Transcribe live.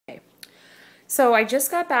So I just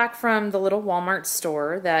got back from the little Walmart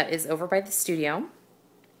store that is over by the studio.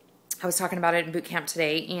 I was talking about it in boot camp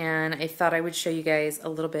today, and I thought I would show you guys a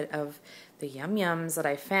little bit of the yum yums that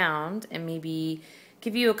I found and maybe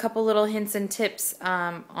give you a couple little hints and tips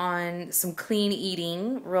on some clean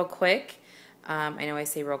eating real quick. I know I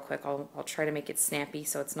say real quick. I'll try to make it snappy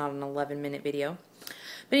so it's not an 11-minute video.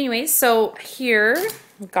 But anyways, so here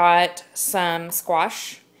got some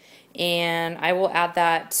squash, and I will add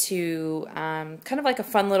that to kind of like a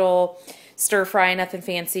fun little stir fry, nothing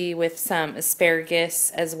fancy, with some asparagus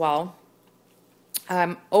as well.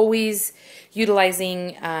 Always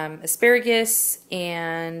utilizing asparagus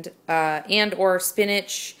and or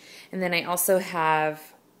spinach, and then I also have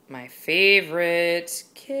my favorite,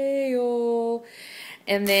 kale.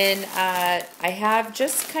 And then I have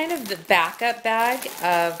just kind of the backup bag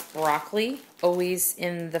of broccoli, always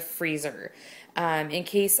in the freezer. In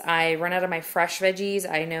case I run out of my fresh veggies,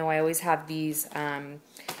 I know I always have these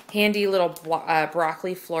handy little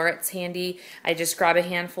broccoli florets handy. I just grab a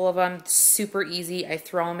handful of them, super easy. I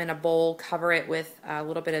throw them in a bowl, cover it with a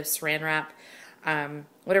little bit of saran wrap,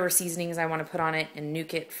 whatever seasonings I want to put on it, and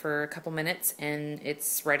nuke it for a couple minutes, and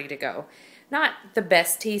it's ready to go. Not the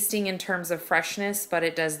best tasting in terms of freshness, but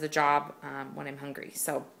it does the job when I'm hungry.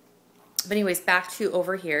 So, but anyways, back to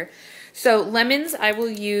over here. So lemons I will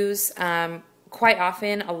use quite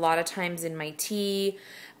often, a lot of times in my tea,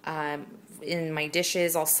 in my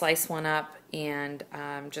dishes. I'll slice one up and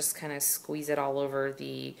just kind of squeeze it all over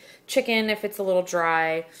the chicken if it's a little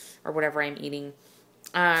dry or whatever I'm eating.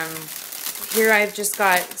 Here I've just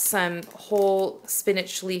got some whole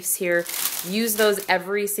spinach leaves here. Use those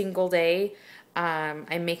every single day.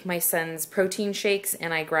 I make my son's protein shakes,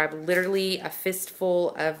 and I grab literally a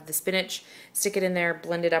fistful of the spinach, stick it in there,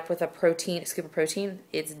 blend it up with a scoop of protein.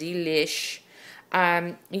 It's delish.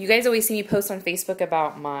 You guys always see me post on Facebook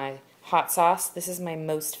about my hot sauce. This is my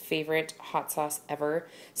most favorite hot sauce ever.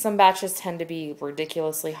 Some batches tend to be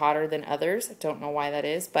ridiculously hotter than others. I don't know why that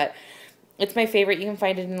is, but it's my favorite. You can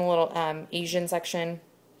find it in the little Asian section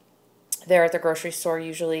there at the grocery store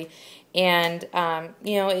usually. And,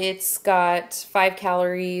 you know, it's got 5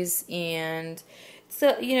 calories, and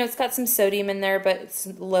so, you know, it's got some sodium in there, but it's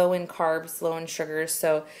low in carbs, low in sugars,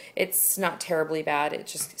 so it's not terribly bad. It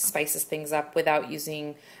just spices things up without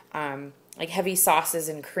using like heavy sauces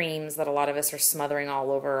and creams that a lot of us are smothering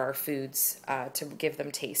all over our foods to give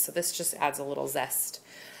them taste. So this just adds a little zest.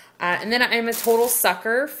 And then I'm a total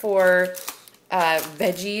sucker for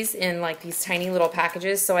veggies in like these tiny little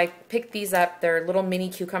packages. So I picked these up. They're little mini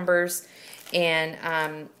cucumbers, and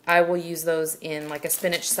I will use those in like a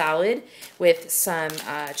spinach salad with some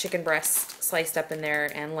chicken breast sliced up in there,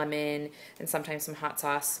 and lemon, and sometimes some hot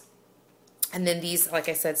sauce. And then these, like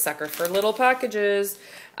I said, sucker for little packages.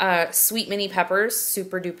 Sweet mini peppers,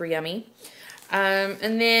 super duper yummy.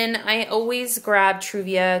 And then I always grab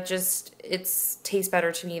Truvia. Just, it tastes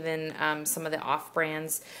better to me than some of the off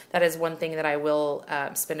brands. That is one thing that I will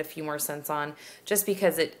spend a few more cents on, just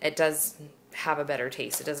because it does have a better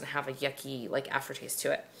taste. It doesn't have a yucky like aftertaste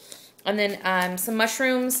to it. And then some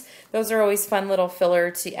mushrooms. Those are always fun little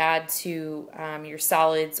filler to add to your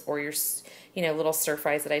salads or your little stir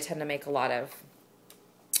fries that I tend to make a lot of.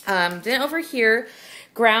 Then over here,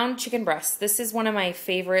 ground chicken breast. This is one of my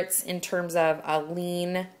favorites in terms of a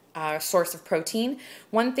lean source of protein.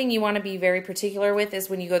 One thing you want to be very particular with is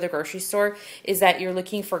when you go to the grocery store is that you're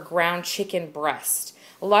looking for ground chicken breast.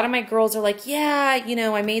 A lot of my girls are like, yeah, you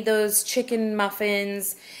know, I made those chicken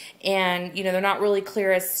muffins, and, you know, they're not really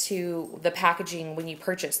clear as to the packaging when you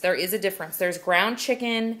purchase. There is a difference. There's ground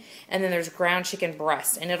chicken, and then there's ground chicken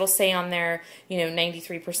breast. And it'll say on there, you know,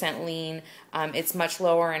 93% lean. It's much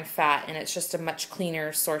lower in fat, and it's just a much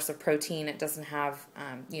cleaner source of protein. It doesn't have,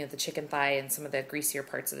 you know, the chicken thigh and some of the greasier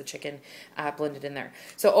parts of the chicken blended in there.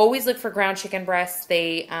 So always look for ground chicken breast.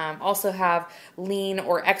 They also have lean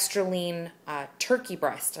or extra lean turkey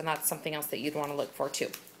breast, and that's something else that you'd want to look for too.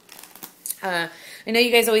 I know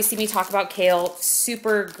you guys always see me talk about kale.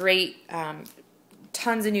 Super great,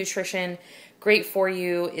 tons of nutrition, great for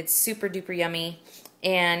you. It's super duper yummy.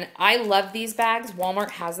 And I love these bags. Walmart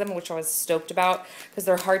has them, which I was stoked about because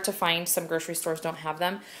they're hard to find. Some grocery stores don't have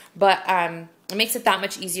them. But it makes it that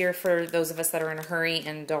much easier for those of us that are in a hurry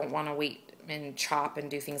and don't want to wait and chop and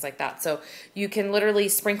do things like that. So you can literally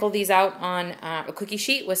sprinkle these out on a cookie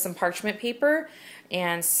sheet with some parchment paper,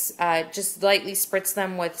 and just lightly spritz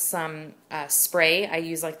them with some spray. I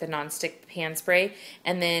use like the nonstick pan spray,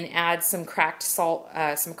 and then add some cracked salt,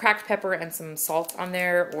 some cracked pepper and some salt on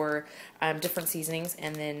there, or different seasonings,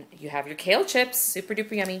 and then you have your kale chips. Super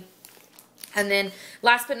duper yummy. And then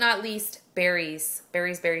last but not least, berries,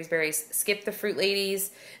 berries, berries, berries. Skip the fruit,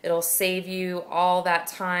 ladies. It'll save you all that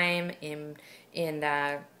time in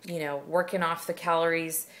you know, working off the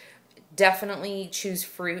calories. Definitely choose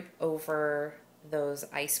fruit over those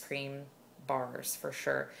ice cream bars for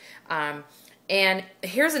sure. And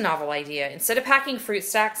here's a novel idea. Instead of packing fruit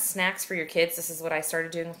snacks for your kids, this is what I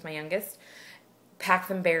started doing with my youngest. Pack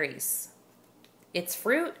them berries. It's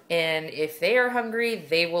fruit, and if they are hungry,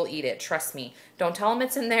 they will eat it. Trust me. Don't tell them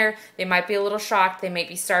it's in there. They might be a little shocked. They might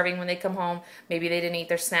be starving when they come home. Maybe they didn't eat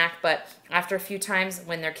their snack, but after a few times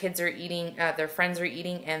when their kids are eating, their friends are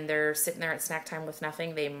eating, and they're sitting there at snack time with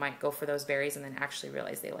nothing, they might go for those berries and then actually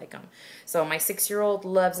realize they like them. So my 6-year-old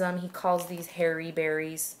loves them. He calls these hairy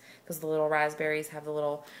berries because the little raspberries have the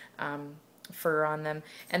little fur on them,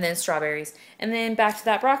 and then strawberries. And then back to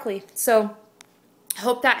that broccoli. So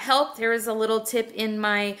hope that helped. There is a little tip in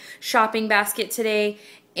my shopping basket today,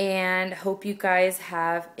 and hope you guys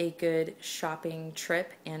have a good shopping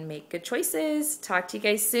trip and make good choices. Talk to you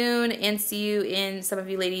guys soon, and see you some of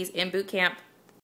you ladies in boot camp.